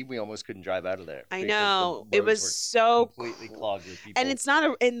tried to leave, we almost couldn't drive out of there. I know. It was so completely clogged with people. And it's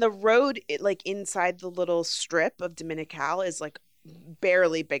not in the road, like inside the little strip of Dominical is like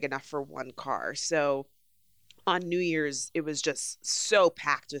barely big enough for one car. So on New Year's, it was just so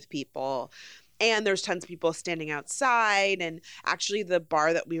packed with people. And there's tons of people standing outside. And actually, the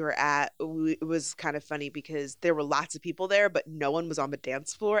bar that we were at, it was kind of funny because there were lots of people there, but no one was on the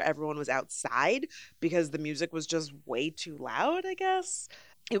dance floor. Everyone was outside because the music was just way too loud, I guess.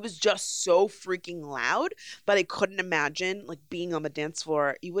 It was just so freaking loud, but I couldn't imagine like being on the dance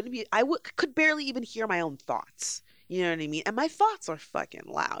floor. Could barely even hear my own thoughts. You know what I mean? And my thoughts are fucking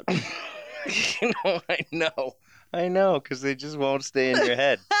loud. I know, because they just won't stay in your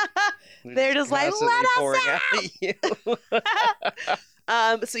head. They're just like, let us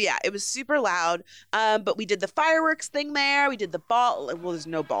out. So yeah, it was super loud. But we did the fireworks thing there. We did the ball. Well, there's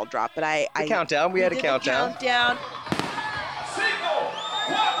no ball drop, but I countdown. We had a countdown.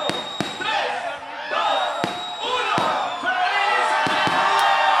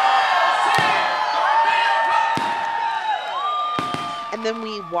 And then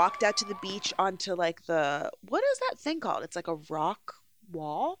we walked out to the beach onto like what is that thing called? It's like a rock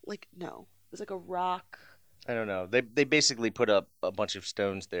wall? Like, no, it's like a rock. I don't know. They basically put up a bunch of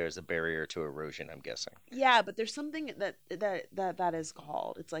stones there as a barrier to erosion, I'm guessing. Yeah, but there's something that is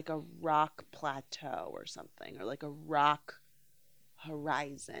called. It's like a rock plateau or something, or like a rock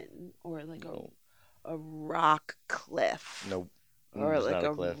horizon, or like a rock cliff. Nope. Or like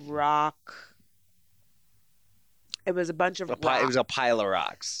a rock. It was a bunch of rocks. It was a pile of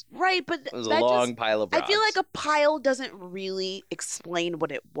rocks. Right, but it was a long pile of rocks. I feel like a pile doesn't really explain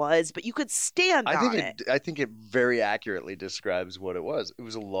what it was, but you could stand on it. I think it very accurately describes what it was. It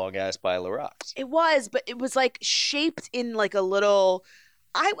was a long ass pile of rocks. It was, but it was like shaped in like a little.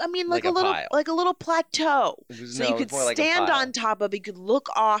 I mean, like a little, pile. like a little plateau. So you could stand on top of it. You could look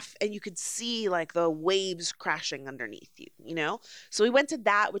off, and you could see like the waves crashing underneath you. You know. So we went to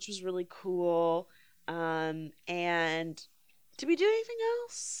that, which was really cool. And Did we do anything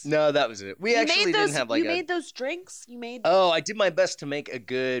else? No, that was it. We actually didn't have like You made those drinks? You made... Oh, I did my best to make a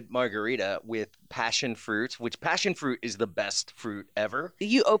good margarita with passion fruit, which passion fruit is the best fruit ever.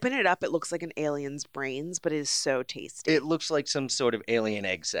 You open it up, it looks like an alien's brains, but it is so tasty. It looks like some sort of alien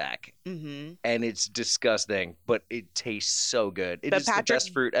egg sack. Mm-hmm. And it's disgusting, but it tastes so good. It is Patrick the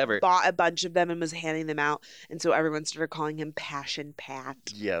best fruit ever. Bought a bunch of them and was handing them out, and so everyone started calling him Passion Pat.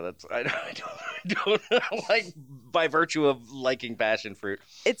 Yeah, that's I don't like by virtue of liking passion fruit.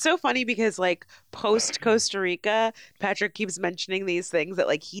 It's so funny because like post Costa Rica, Patrick keeps mentioning these things that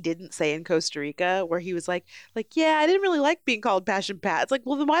like he didn't say in Costa Rica, where he was like, yeah, I didn't really like being called Passion Pat. It's like,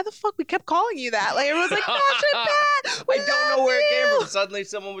 well, then why the fuck we kept calling you that? Like everyone's like, Passion Pat. I don't know where it came from. Suddenly,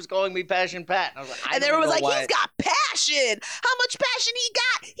 someone was calling me Passion Pat. I was like, and everyone was like, he's got passion. How much passion he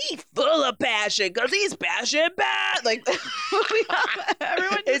got? He's full of passion because he's Passion Pat. Like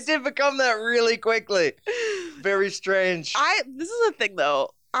everyone. It did become that really quickly. Very strange. This is the thing though.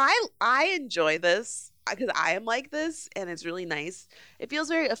 I enjoy this because I am like this and it's really nice. It feels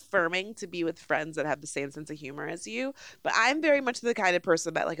very affirming to be with friends that have the same sense of humor as you. But I'm very much the kind of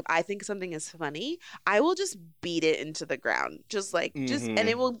person that like if I think something is funny, I will just beat it into the ground. Just and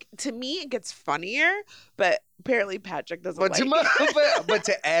it will, to me it gets funnier, but apparently Patrick doesn't like it. But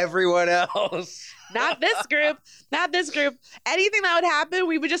to everyone else. Not this group. Not this group. Anything that would happen,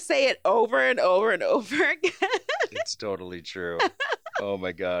 we would just say it over and over and over again. It's totally true. Oh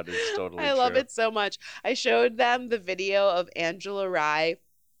my God, it's totally true. I love it so much. I showed them the video of Angela Rye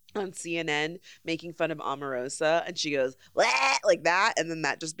on CNN making fun of Omarosa, and she goes, "Wah!" like that, and then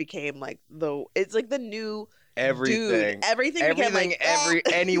that just became like it's like the new everything. Dude, everything became like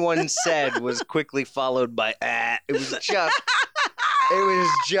anyone said was quickly followed by It was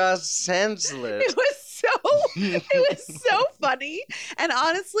just senseless. It was so funny. And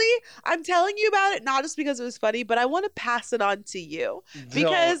honestly, I'm telling you about it not just because it was funny, but I want to pass it on to you.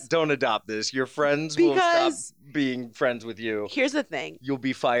 Because don't adopt this. Your friends will stop being friends with you. Here's the thing. You'll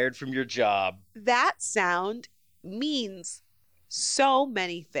be fired from your job. That sound means so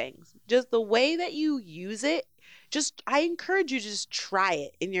many things. Just the way that you use it. I encourage you to just try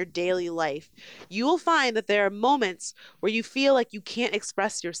it in your daily life. You will find that there are moments where you feel like you can't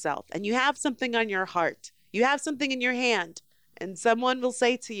express yourself and you have something on your heart. You have something in your hand and someone will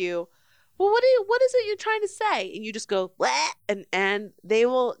say to you, well, what is it you're trying to say? And you just go, "What?" And they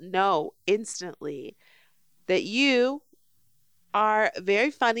will know instantly that you are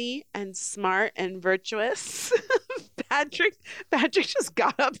very funny and smart and virtuous. Patrick just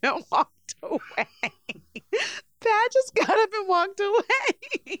got up and walked away. Pat just got up and walked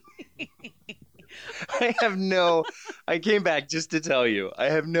away. I came back just to tell you, I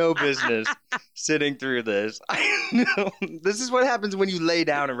have no business sitting through this. This is what happens when you lay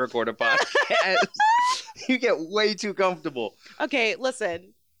down and record a podcast. You get way too comfortable. Okay,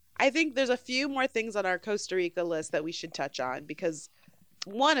 listen. I think there's a few more things on our Costa Rica list that we should touch on because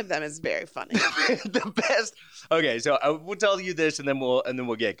one of them is very funny. The best. Okay, so I will tell you this, and then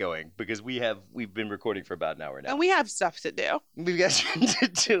we'll get going because we've been recording for about an hour now, and we have stuff to do. We've got to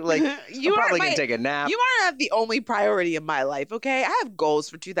do. Like, I'm probably gonna take a nap. You aren't the only priority in my life, okay? I have goals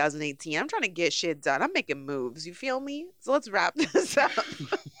for 2018. I'm trying to get shit done. I'm making moves. You feel me? So let's wrap this up.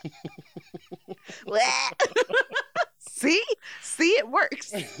 See, it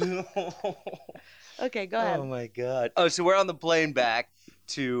works. Okay, go ahead. Oh my God. Oh, so we're on the plane back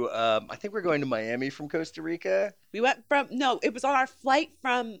to I think we're going to Miami from Costa Rica. We went it was on our flight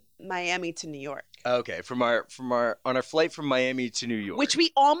from Miami to New York. Okay, on our flight from Miami to New York, which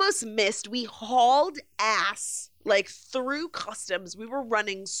we almost missed. We hauled ass like through customs. We were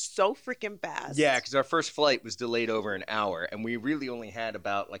running so freaking fast. Yeah, because our first flight was delayed over an hour, and we really only had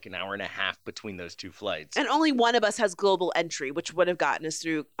about like an hour and a half between those two flights. And only one of us has global entry, which would have gotten us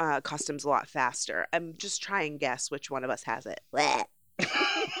through customs a lot faster. I'm just trying to guess which one of us has it.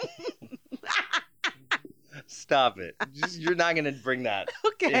 Stop it. You're not going to bring that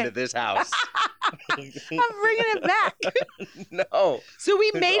into this house. I'm bringing it back. No. So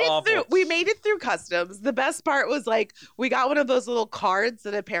we made it through customs. The best part was like we got one of those little cards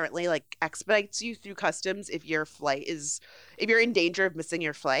that apparently like expedites you through customs if you're in danger of missing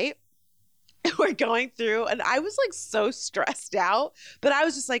your flight. We're going through and I was like so stressed out, but I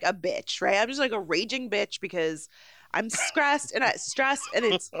was just like a bitch, right? I'm just like a raging bitch because I'm stressed and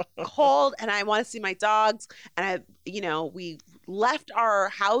it's cold and I want to see my dogs. And we left our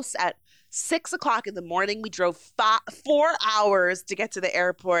house at 6:00 in the morning. We drove 4 hours to get to the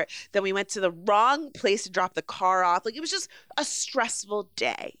airport. Then we went to the wrong place to drop the car off. Like it was just a stressful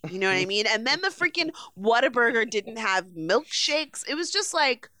day. You know what I mean? And then the freaking Whataburger didn't have milkshakes. It was just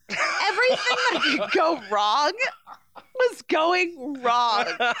like everything that could go wrong was going wrong.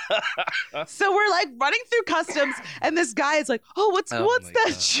 So we're like running through customs, and this guy is like, "Oh, what's my that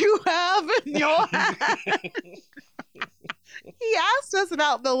God. you have in your hand?" He asked us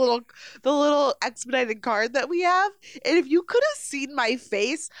about the little expedited card that we have, and if you could have seen my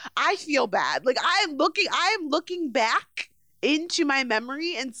face, I feel bad. Like I am looking back into my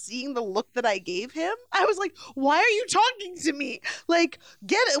memory and seeing the look that I gave him. I was like, "Why are you talking to me? Like,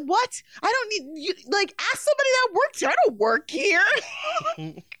 get it? What? I don't need you. Like, ask somebody that works here. I don't work here."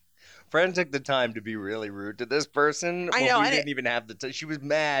 Fran took the time to be really rude to this person. I know, We and didn't even have the time. She was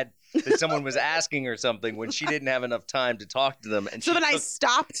mad that someone was asking her something when she didn't have enough time to talk to them. And So then I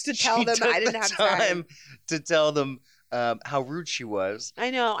stopped to tell she them took I didn't the have time. to tell them how rude she was.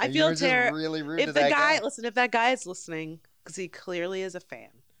 I know. I And you feel were just terrible. really rude If to the that guy, guy. listen, if that guy is listening, because he clearly is a fan,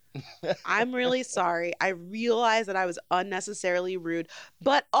 I'm really sorry. I realize that I was unnecessarily rude,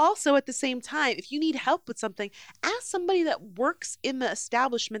 but also at the same time, if you need help with something, ask somebody that works in the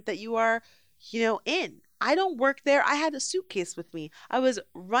establishment that you are, in. I don't work there. I had a suitcase with me. I was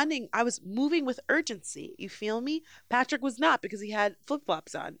moving with urgency. You feel me? Patrick was not, because he had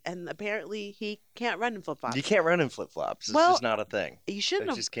flip-flops on, and apparently he can't run in flip-flops. You can't run in flip-flops. It's Well, just not a thing. You shouldn't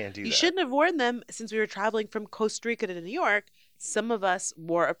I have. just can't do You that. shouldn't have worn them, since we were traveling from Costa Rica to New York. Some of us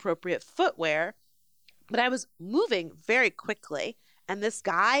wore appropriate footwear, but I was moving very quickly, and this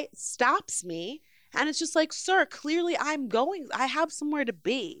guy stops me, and it's just like, "Sir, clearly I have somewhere to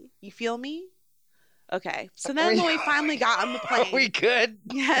be." You feel me? Okay. So then when we finally got on the plane. Are we good?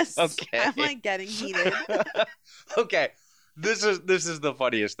 Yes. Okay. I'm like getting heated. Okay. This is the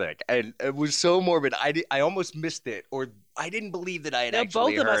funniest thing, and it was so morbid. I almost missed it, or I didn't believe that I had No,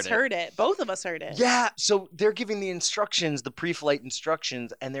 actually both of us it. heard it. Both of us heard it. Yeah, so they're giving the instructions, the pre-flight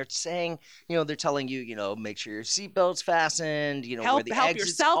instructions, and they're saying, they're telling you, make sure your seatbelt's fastened, where the help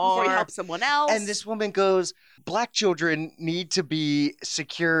exits yourself before you are. help someone else. And this woman goes, "Black children need to be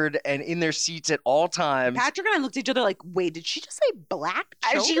secured and in their seats at all times." Patrick and I looked at each other like, "Wait, did she just say black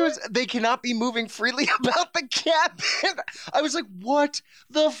And children?" they cannot be moving freely about the cabin. I was like, what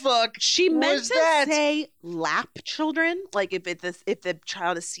the fuck? She meant was to that? say lap children, like if the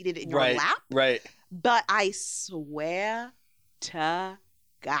child is seated in your lap. Right. But I swear to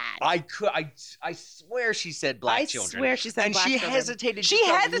God, I swear she said black children. I swear she said and black she children. hesitated. She just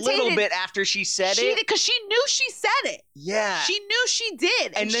hesitated a little bit after she said She it. did, because she knew she said it. Yeah. She knew she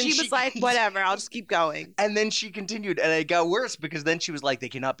did, and then she was like, "Whatever, I'll just keep going." And then she continued, and it got worse because then she was like, "They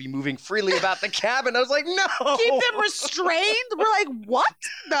cannot be moving freely about the cabin." I was like, "No, Keep them restrained. We're like, "What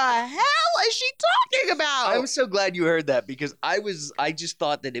the hell is she talking about?" I'm so glad you heard that, because I just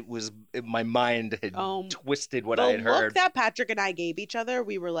thought that my mind had twisted what I had The heard. look that Patrick and I gave each other,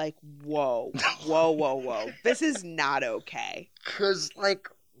 we were like, whoa, whoa, whoa, whoa. This is not okay. Because,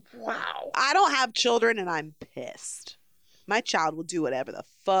 wow. I don't have children, and I'm pissed. My child will do whatever the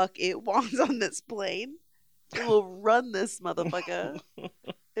fuck it wants on this plane. It will run this motherfucker.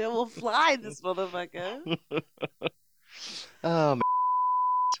 It will fly this motherfucker. Oh, man.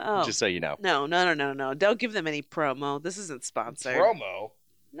 Oh. Just so you know. No. Don't give them any promo. This isn't sponsored. Promo?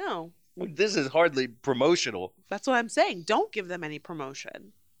 No. This is hardly promotional. That's what I'm saying. Don't give them any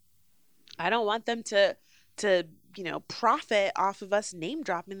promotion. I don't want them to profit off of us name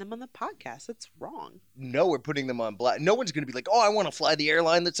dropping them on the podcast. That's wrong. No, we're putting them on black. No one's going to be like, "Oh, I want to fly the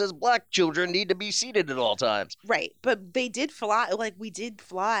airline that says black children need to be seated at all times." Right. But they did fly, we did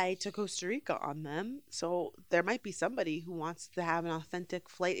fly to Costa Rica on them. So there might be somebody who wants to have an authentic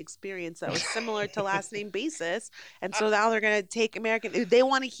flight experience that was similar to last name basis. And so now they're going to take American. They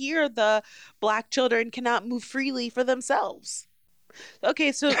want to hear the black children cannot move freely for themselves.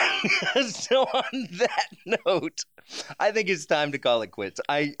 Okay, so So on that note, I think it's time to call it quits.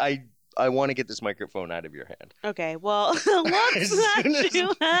 I want to get this microphone out of your hand. okay, well, As what's that soon as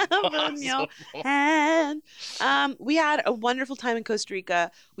you have in your hand? We had a wonderful time in Costa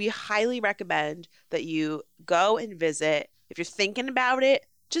Rica. We highly recommend that you go and visit. If you're thinking about it,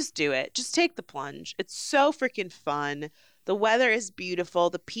 just do it. Just take the plunge. It's so freaking fun. The weather is beautiful.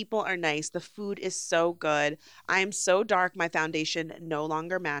 The people are nice. The food is so good. I am so dark, my foundation no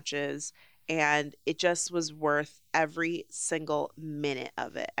longer matches. And it just was worth every single minute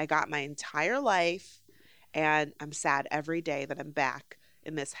of it. I got my entire life, and I'm sad every day that I'm back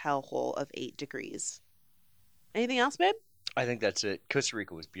in this hellhole of 8 degrees. Anything else, babe? I think that's it. Costa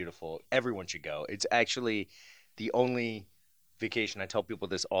Rica was beautiful. Everyone should go. It's actually the only vacation, I tell people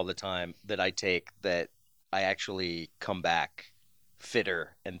this all the time, that I take that I actually come back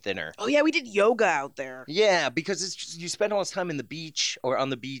fitter and thinner. Oh, yeah, we did yoga out there. Yeah, because it's just, you spend all this time in the beach or on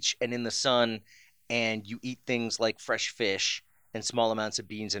the beach and in the sun, and you eat things like fresh fish and small amounts of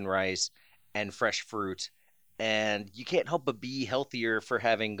beans and rice and fresh fruit, and you can't help but be healthier for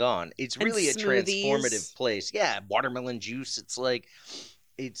having gone. It's And really a smoothies. transformative place. Yeah, watermelon juice. It's like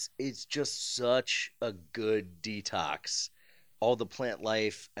it's just such a good detox. All the plant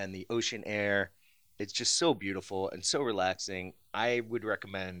life and the ocean air. It's just so beautiful and so relaxing. I would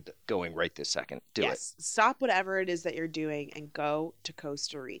recommend going right this second. Do Yes. Stop whatever it is that you're doing and go to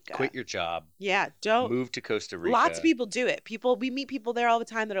Costa it. Rica. Quit your job. Yeah, don't. Move to Costa Rica. Lots of people do it. We meet people there all the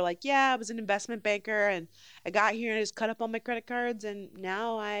time that are like, yeah, I was an investment banker and I got here and I just cut up all my credit cards and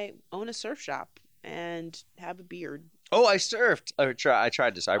now I own a surf shop and have a beard. Oh, I surfed. I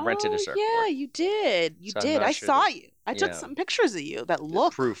tried this. I rented a surfboard. Yeah, you did. You So I'm did. not I sure saw that- you. I took yeah. some pictures of you that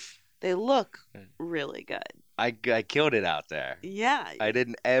look. Proof. They look Yeah. really good. I killed it out there. Yeah. I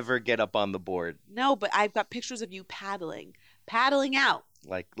didn't ever get up on the board No, but I've got pictures of you paddling out.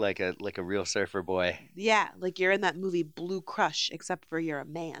 like a real surfer boy. Yeah, like you're in that movie Blue Crush, except for you're a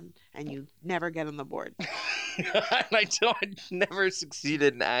man and you never get on the board. I never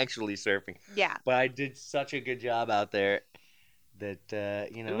succeeded in actually surfing, Yeah. but I did such a good job out there that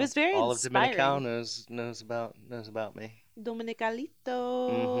It was very all inspiring. of Dominicao knows about me.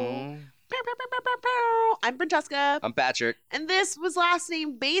 Dominicalito. Hmm I'm Francesca. I'm Patrick. And this was Last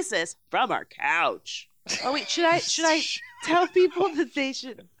Name Basis from our couch. Oh wait, should I tell people that they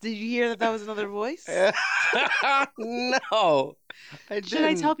should? Did you hear that was another voice? No, I didn't. Should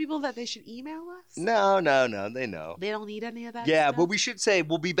I tell people that they should email us? No, they know. They don't need any of that. Yeah, stuff? but we should say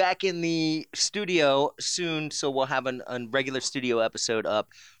we'll be back in the studio soon, so we'll have a regular studio episode up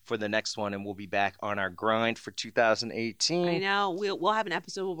for the next one, and we'll be back on our grind for 2018. I know we'll have an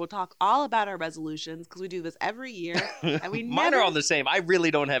episode where we'll talk all about our resolutions because we do this every year, and we Mine never. are all the same. I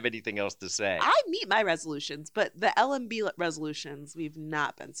really don't have anything else to say. I meet my resolutions, but the LMB resolutions we've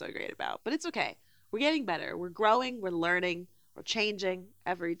not been so great about. But it's okay. We're getting better. We're growing. We're learning. We're changing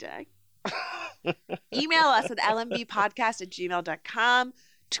every day. Email us at lmbpodcast@gmail.com.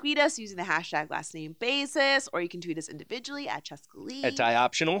 Tweet us using the hashtag last name basis, or you can tweet us individually at Cheska Lee. It's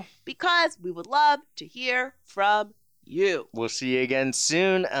optional. Because we would love to hear from you. We'll see you again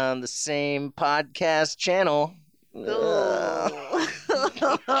soon on the same podcast channel. Go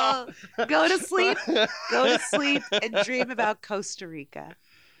to sleep. Go to sleep and dream about Costa Rica.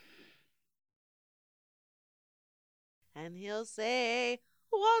 And he'll say,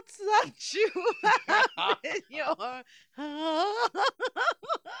 "What's that you have in your